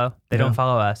a follow. They don't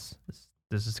follow us.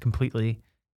 This is completely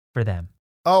for them.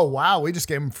 Oh wow, we just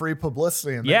gave them free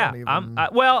publicity. And we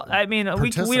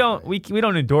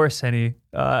don't endorse any.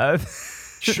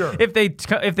 Sure. If they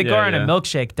go around a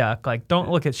milkshake duck,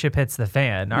 don't look at ship hits the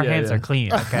fan. Our hands are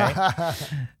clean, okay?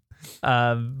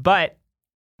 But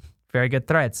very good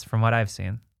threads from what I've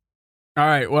seen. All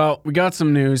right, well, we got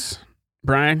some news,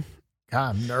 Brian.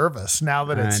 God, I'm nervous now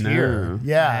that it's here.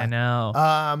 Yeah, I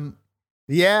know.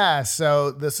 Yeah,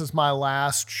 so this is my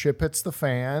last Ship Hits the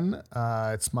Fan.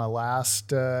 It's my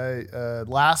last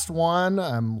one.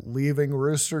 I'm leaving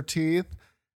Rooster Teeth,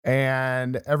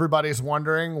 and everybody's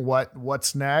wondering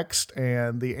what's next.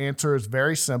 And the answer is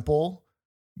very simple: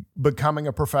 becoming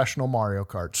a professional Mario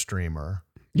Kart streamer.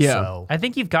 Yeah, so, I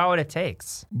think you've got what it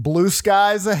takes. Blue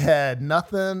skies ahead.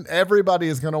 Nothing. Everybody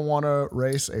is going to want to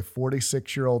race a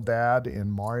 46-year-old dad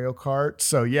in Mario Kart.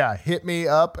 So yeah, hit me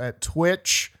up at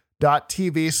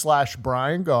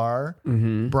twitch.tv/Brian Gar.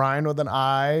 Mm-hmm. Brian with an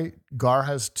I. Gar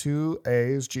has 2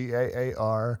 A's.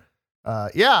 Gaar.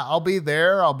 I'll be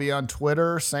there. I'll be on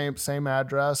Twitter. Same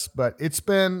address. But it's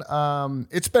been awesome.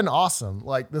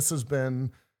 This has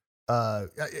been.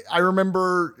 I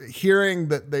remember hearing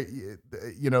that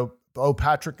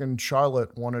Patrick and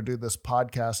Charlotte want to do this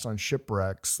podcast on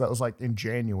shipwrecks. That was in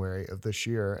January of this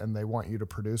year, and they want you to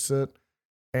produce it.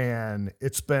 And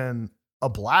it's been a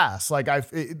blast. Like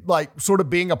like sort of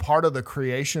being a part of the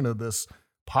creation of this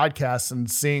podcast and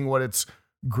seeing what it's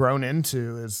grown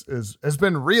into has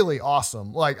been really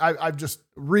awesome. Like I've just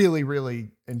really, really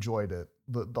enjoyed it.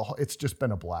 It's just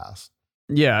been a blast.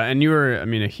 Yeah, and you were, I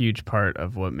mean, a huge part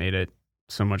of what made it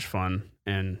so much fun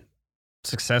and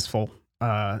successful.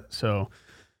 So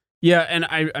yeah, and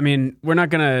I mean, we're not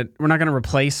gonna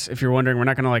replace. If you're wondering, we're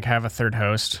not gonna like have a third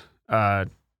host.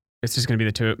 It's just gonna be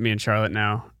the two, me and Charlotte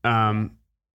now.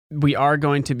 We are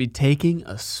going to be taking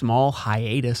a small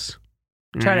hiatus.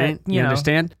 Try to, you know,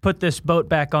 understand? Put this boat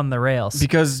back on the rails.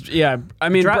 Because yeah, I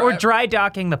mean, we're dry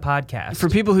docking the podcast. For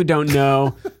people who don't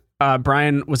know,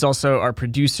 Brian was also our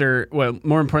producer. Well,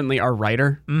 more importantly, our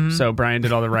writer. Mm-hmm. So Brian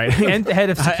did all the writing. And the head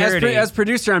of security. As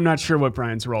producer, I'm not sure what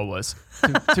Brian's role was,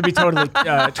 to be totally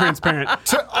transparent.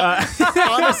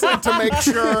 Honestly, to make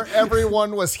sure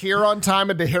everyone was here on time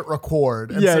and to hit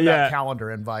record and send out calendar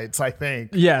invites, I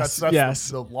think. Yes, that's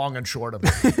the long and short of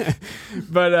it.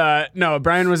 But no,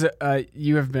 Brian was.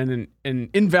 You have been an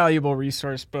invaluable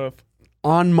resource both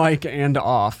on mic and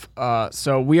off.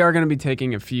 So we are going to be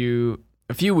taking a few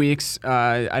weeks.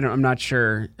 I'm not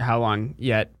sure how long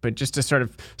yet, but just to sort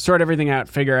of sort everything out,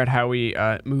 figure out how we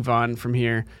move on from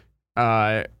here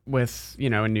with, you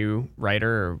know, a new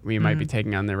writer, or we might be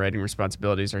taking on the writing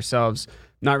responsibilities ourselves.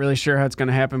 Not really sure how it's going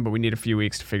to happen, but we need a few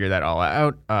weeks to figure that all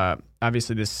out.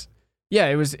 Obviously it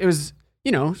was,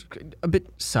 you know, a bit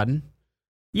sudden.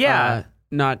 Yeah.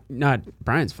 Not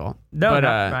Brian's fault. No, but,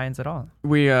 not Brian's at all.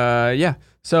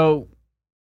 So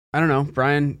I don't know,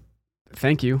 Brian,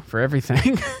 thank you for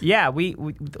everything. Yeah, we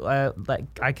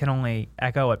like, I can only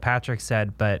echo what Patrick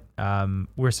said, but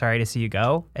we're sorry to see you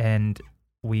go, and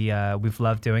we've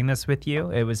loved doing this with you.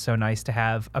 It was so nice to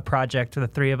have a project the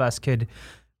three of us could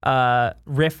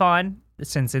riff on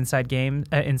since Inside Gaming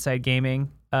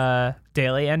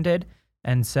Daily ended,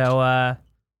 and so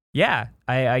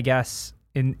I guess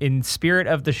in spirit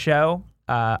of the show,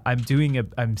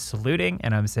 I'm saluting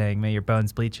and I'm saying, may your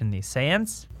bones bleach in these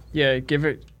sands. Yeah,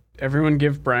 everyone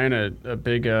give Brian a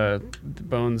big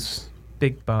bones.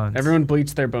 Big bones. Everyone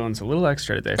bleach their bones a little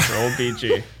extra today for old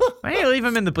BG. I need to leave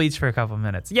him in the bleach for a couple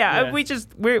minutes. Yeah.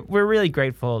 We're really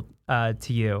grateful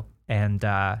to you and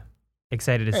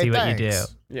excited to see what you do.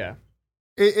 Yeah.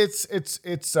 I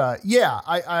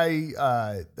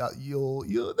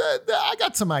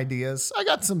got some ideas. I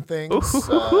got some things.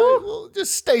 Well,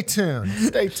 just stay tuned.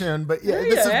 But yeah,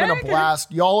 this has been a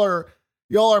blast. Y'all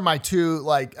are my two,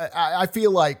 like, I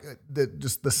feel like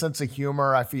just the sense of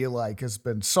humor, I feel like has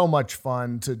been so much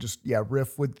fun to just,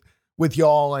 riff with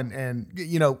y'all. And,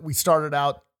 you know, we started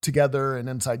out together in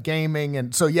Inside Gaming.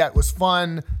 And so, it was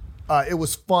fun. It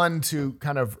was fun to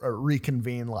kind of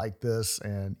reconvene like this.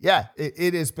 And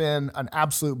it has been an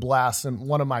absolute blast and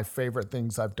one of my favorite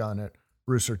things I've done at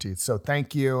Rooster Teeth. So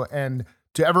thank you. And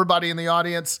to everybody in the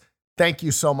audience, thank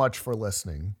you so much for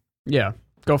listening. Yeah.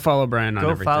 Go follow Brian on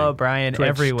everything. Go follow Brian Twitch,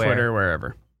 everywhere. Twitter,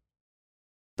 wherever.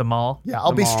 The mall. Yeah,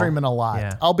 I'll be streaming a lot.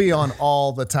 Yeah. I'll be on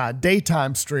all the time.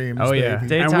 Daytime streams. Oh yeah,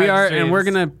 baby. And we're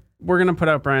gonna put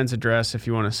out Brian's address if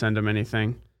you want to send him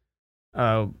anything.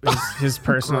 His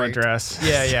personal address.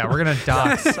 Yeah. We're gonna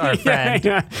dox our friend.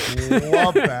 Yeah.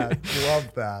 Love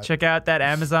that. Check out that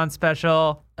Amazon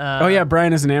special.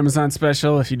 Brian is an Amazon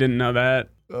special. If you didn't know that.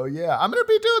 Oh yeah, I'm gonna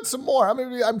be doing some more.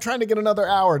 I'm trying to get another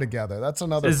hour together. That's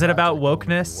another. Is it about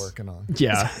wokeness? Working on.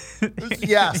 Yeah.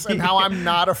 Yes, and how I'm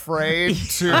not afraid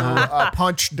to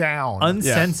punch down.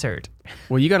 Uncensored. Yeah.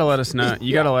 Well, you gotta let us know.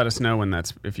 You gotta let us know when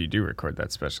if you do record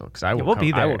that special, because I will. We'll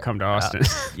be there. I will come to Austin.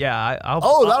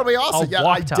 That'll be awesome.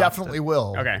 I definitely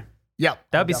will. Okay. Yep.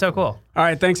 That'd be so cool. All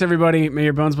right. Thanks, everybody. May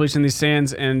your bones bleach in these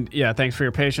sands. And thanks for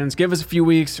your patience. Give us a few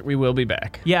weeks. We will be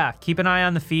back. Yeah. Keep an eye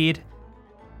on the feed.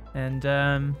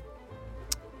 And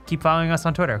keep following us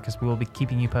on Twitter because we will be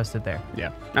keeping you posted there.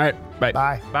 Yeah. All right. Bye.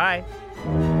 Bye.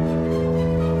 Bye.